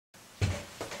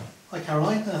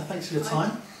Caroline, thanks for your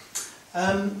time.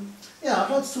 Yeah,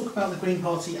 I'd like to talk about the Green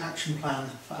Party Action Plan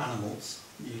for Animals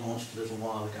that you launched a little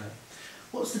while ago.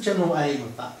 What's the general aim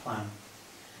of that plan?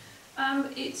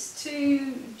 It's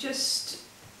to just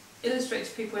illustrate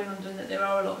to people in London that there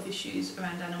are a lot of issues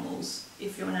around animals.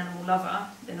 If you're an animal lover,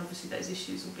 then obviously those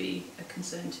issues will be a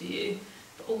concern to you.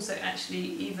 But also, actually,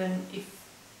 even if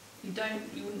you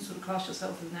wouldn't sort of class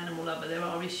yourself as an animal lover, there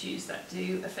are issues that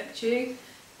do affect you.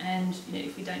 And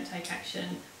if we don't take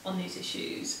action on these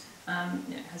issues,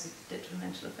 it has a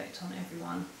detrimental effect on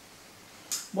everyone.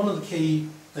 One of the key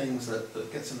things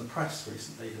that gets in the press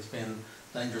recently has been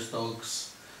dangerous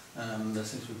dogs. There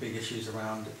seems to be big issues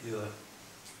around either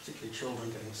particularly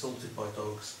children getting assaulted by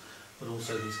dogs, but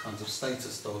also these kinds of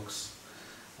status dogs.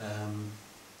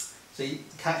 See,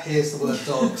 the cat hears the word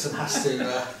dogs and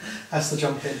has to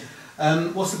jump in.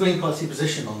 What's the Green Party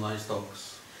position on those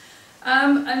dogs?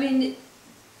 I mean,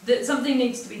 that something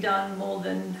needs to be done more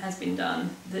than has been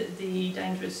done. That the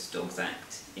Dangerous Dogs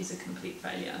Act is a complete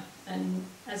failure. And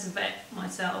as a vet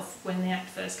myself, when the Act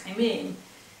first came in,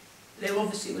 there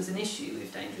obviously was an issue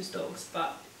with dangerous dogs,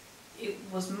 but it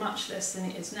was much less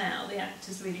than it is now. The Act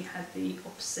has really had the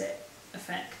opposite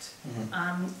effect,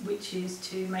 which is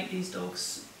to make these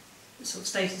dogs sort of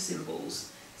status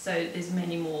symbols. So there's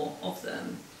many more of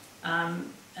them, and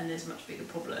there's a much bigger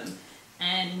problem.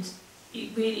 And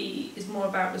it really is more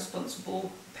about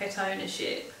responsible pet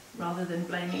ownership rather than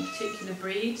blaming particular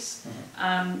breeds.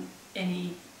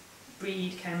 Any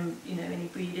breed can,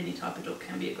 any type of dog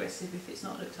can be aggressive if it's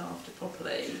not looked after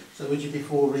properly. So would you be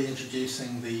for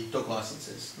reintroducing the dog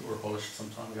licences that were abolished some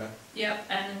time ago? Yep,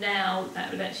 and now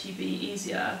that would actually be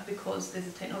easier because there's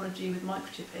a technology with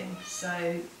microchipping.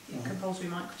 So compulsory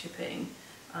microchipping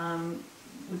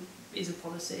is a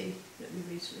policy that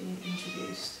we recently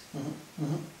introduced.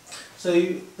 So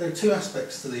there are two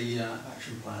aspects to the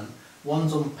action plan.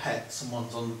 One's on pets and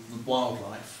one's on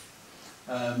wildlife.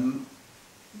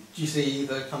 Do you see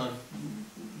the kind of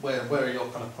where are your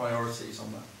kind of priorities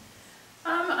on that?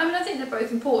 I mean, I think they're both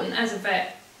important. As a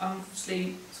vet, I'm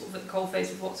obviously sort of at the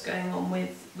coalface of what's going on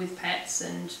with pets,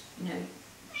 and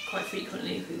quite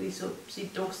frequently we sort of see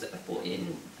dogs that are brought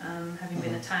in having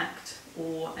been attacked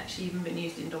or actually even been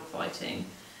used in dog fighting.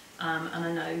 And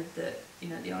I know that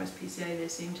at the RSPCA they're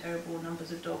seeing terrible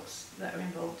numbers of dogs that are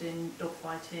involved in dog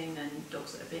fighting and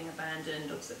dogs that are being abandoned,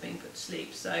 dogs that are being put to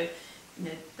sleep. So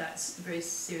that's a very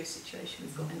serious situation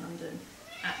we've got in London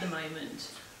at the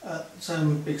moment. So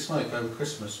in Big Smoke over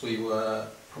Christmas we were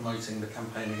promoting the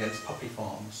campaign against puppy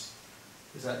farms.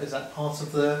 Is that part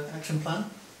of the action plan?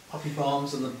 Puppy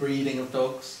farms and the breeding of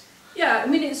dogs? Yeah, I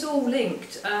mean it's all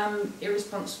linked.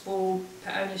 Irresponsible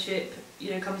pet ownership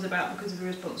comes about because of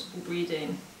irresponsible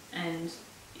breeding, and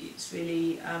it's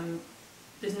really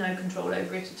there's no control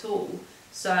over it at all.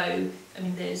 So I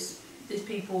mean there's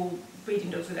people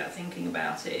breeding dogs without thinking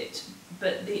about it,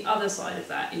 but the other side of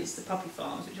that is the puppy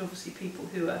farms, which are obviously people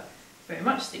who are very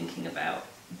much thinking about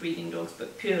breeding dogs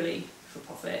but purely for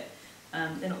profit.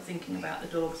 They're not thinking about the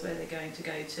dogs, where they're going to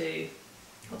go to,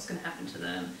 what's going to happen to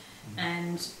them.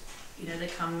 And they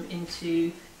come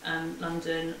into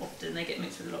London, often they get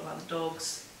mixed with a lot of other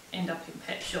dogs, end up in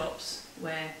pet shops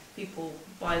where people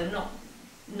buy them not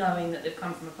knowing that they've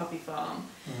come from a puppy farm,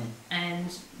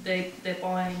 and they're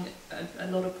buying a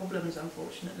lot of problems,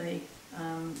 unfortunately.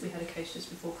 We had a case just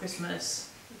before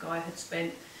Christmas. The guy had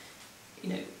spent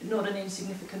not an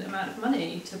insignificant amount of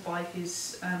money to buy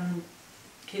his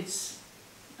kid's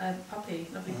puppy,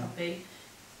 lovely puppy.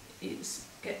 It's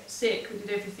get sick, we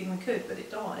did everything we could, but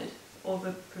it died of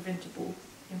a preventable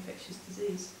infectious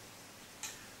disease.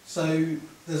 So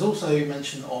there's also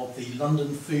mention of the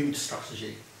London food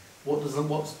strategy. What is the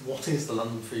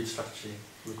London food strategy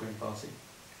for the Green Party?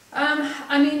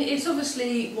 I mean, it's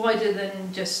obviously wider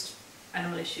than just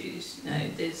animal issues.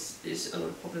 There's a lot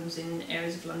of problems in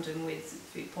areas of London with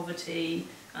food poverty.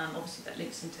 Obviously that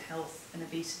links into health and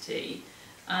obesity.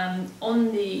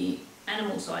 On the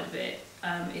animal side of it,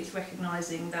 it's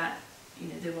recognising that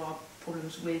there are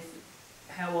problems with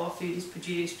how our food is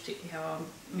produced, particularly how our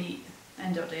meat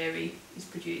and our dairy is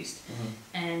produced,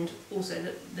 and also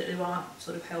that there are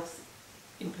sort of health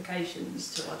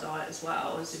implications to our diet as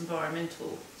well as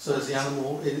environmental. So is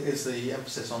the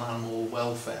emphasis on animal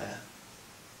welfare,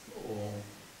 or?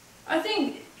 I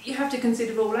think you have to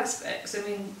consider all aspects. I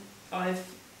mean, I've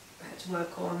had to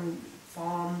work on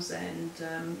farms and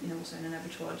also in an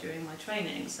abattoir during my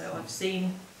training, so I've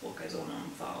seen what goes on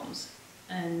farms,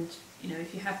 and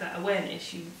if you have that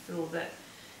awareness, you feel that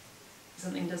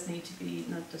something does need to be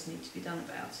done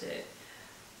about it.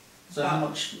 So how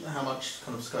much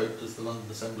kind of scope does the London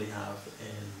Assembly have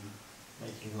in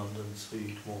making London's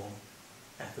food more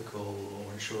ethical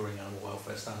or ensuring animal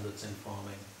welfare standards in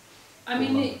farming? I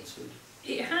mean,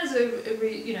 it has a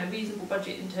reasonable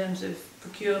budget in terms of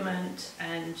procurement,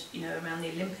 and around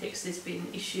the Olympics there's been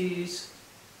issues.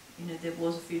 There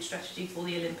was a food strategy for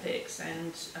the Olympics,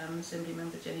 and Assembly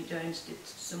Member Jenny Jones did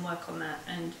some work on that,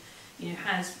 and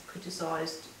has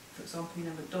criticised, for example,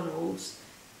 McDonald's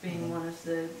being one of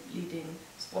the leading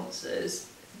sponsors.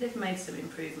 They've made some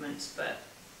improvements, but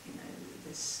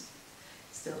there's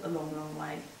still a long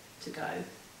way to go.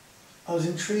 I was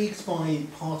intrigued by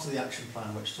part of the action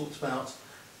plan which talked about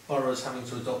boroughs having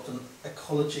to adopt an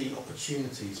ecology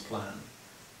opportunities plan,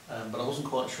 but I wasn't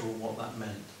quite sure what that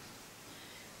meant.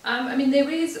 I mean, there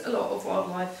is a lot of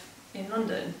wildlife in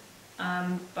London,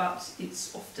 but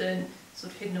it's often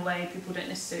sort of hidden away. People don't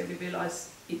necessarily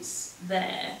realise it's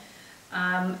there,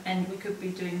 and we could be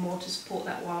doing more to support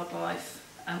that wildlife.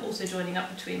 Also joining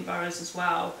up between boroughs as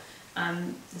well.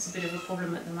 There's a bit of a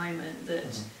problem at the moment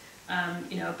that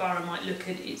a borough might look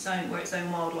at its own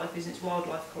wildlife is its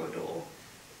wildlife corridor,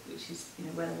 which is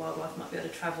where the wildlife might be able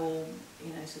to travel,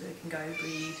 so they can go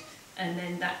breed, and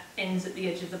then that ends at the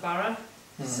edge of the borough.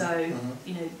 So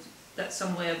that's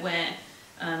somewhere where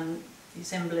the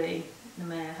Assembly, the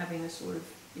Mayor, having a sort of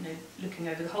looking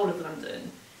over the whole of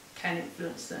London, can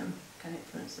influence them, can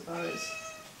influence the boroughs.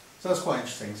 So that's quite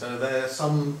interesting. So there are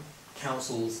some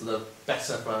councils that are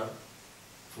better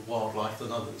for wildlife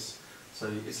than others. So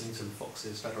Islington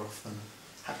foxes better off than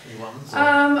Hackney ones?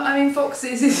 I mean,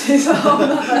 foxes is a whole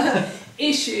other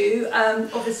issue,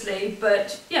 obviously,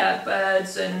 but yeah,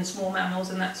 birds and small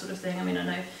mammals and that sort of thing. I mean, I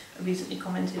know I recently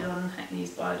commented on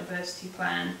Hackney's biodiversity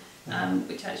plan,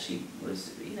 which actually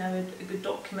was, a good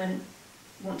document.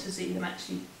 Want to see them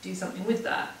actually do something with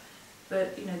that,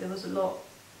 but there was a lot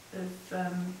of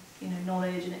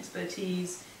knowledge and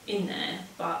expertise in there,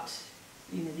 but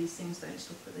these things don't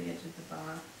stop at the edge of the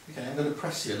borough. Okay, I'm going to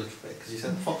press you a little bit because you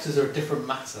said foxes are a different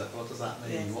matter. What does that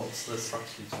mean? Yes. What's the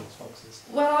strategy towards foxes?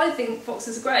 Well, I think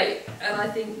foxes are great, and I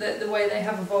think that the way they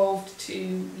have evolved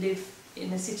to live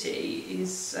in the city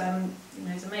is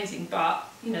is amazing. But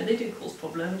they do cause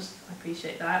problems. I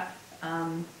appreciate that.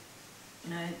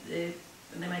 They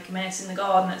make a mess in the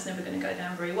garden. That's never going to go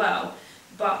down very well.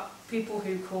 But people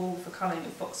who call for culling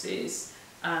of foxes,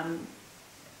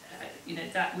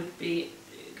 that would be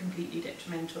completely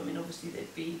detrimental. I mean, obviously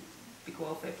there'd be big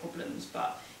welfare problems,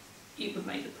 but it would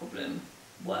make the problem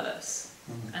worse,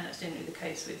 and that's generally the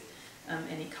case with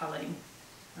any culling.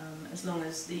 As long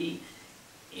as the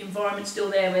environment's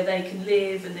still there where they can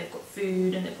live and they've got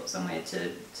food and they've got somewhere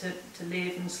to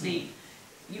live and sleep,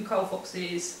 you cull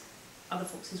foxes, other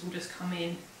foxes will just come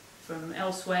in from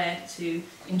elsewhere to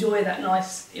enjoy that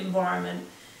nice environment,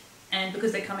 and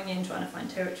because they're coming in trying to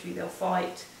find territory, they'll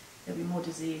fight. There'll be more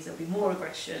disease, there'll be more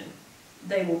aggression,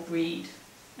 they will breed,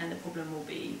 and the problem will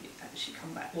be actually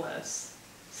come back worse.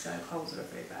 So culls are a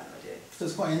very bad idea. So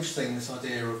it's quite interesting, this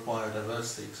idea of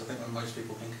biodiversity, because I think when most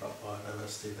people think about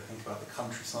biodiversity, they think about the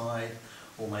countryside,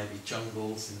 or maybe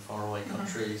jungles in faraway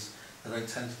countries. They don't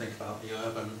tend to think about the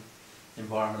urban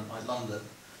environment like London.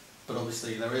 But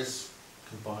obviously there is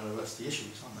biodiversity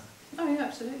issues, aren't there? Oh yeah,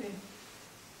 absolutely.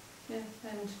 Yeah,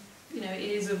 and it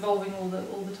is evolving all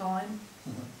the time.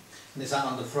 And is that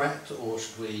under threat, or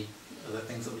are there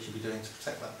things that we should be doing to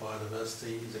protect that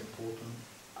biodiversity? Is it important?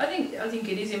 I think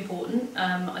it is important.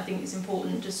 I think it's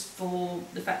important just for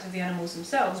the fact of the animals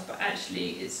themselves, but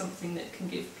actually it's something that can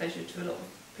give pleasure to a lot of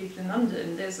people in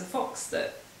London. There's a fox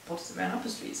that potters around Upper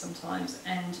Street sometimes,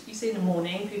 and you see in the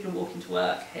morning people are walking to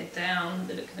work, head down,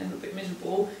 they're looking a little bit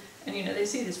miserable, and they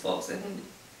see this fox, and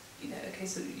okay,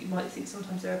 so you might think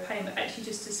sometimes they're a pain, but actually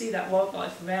just to see that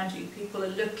wildlife around you, people are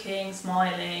looking,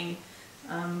 smiling.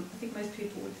 I think most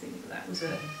people would think that was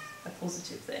a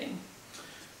positive thing.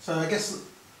 So I guess,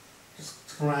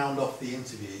 just to round off the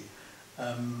interview,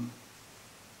 in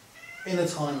a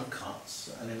time of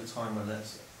cuts and in a time when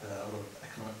there's a lot of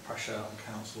economic pressure on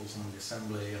councils and the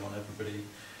Assembly and on everybody,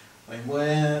 I mean,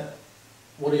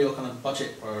 what are your kind of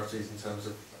budget priorities in terms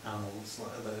of animals?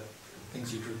 Like, are there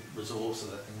things you could resource, are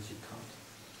there things you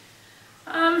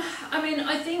can't? I mean,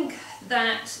 I think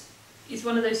that is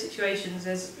one of those situations,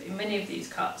 as in many of these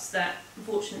cuts, that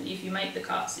unfortunately if you make the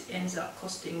cuts it ends up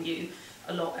costing you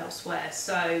a lot elsewhere.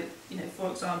 So,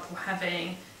 for example,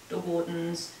 having dog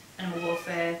wardens, animal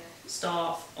welfare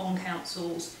staff on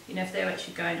councils, if they're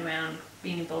actually going around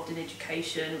being involved in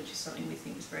education, which is something we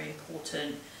think is very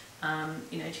important,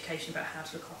 education about how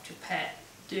to look after your pet,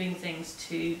 doing things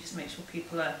to just make sure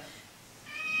people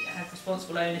have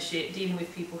responsible ownership, dealing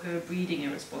with people who are breeding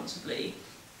irresponsibly,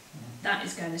 that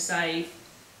is going to save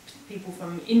people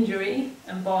from injury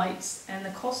and bites, and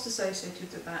the cost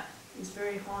associated with that is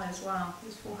very high as well.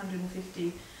 There's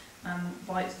 450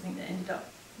 bites, I think, that ended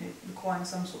up requiring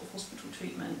some sort of hospital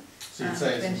treatment. So you'd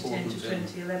say it's 2010 important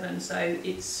to 2011. So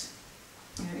it's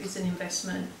it's an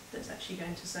investment that's actually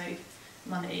going to save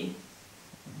money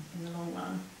in the long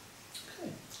run.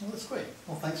 Okay, well that's great.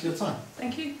 Well, thanks for your time.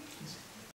 Thank you.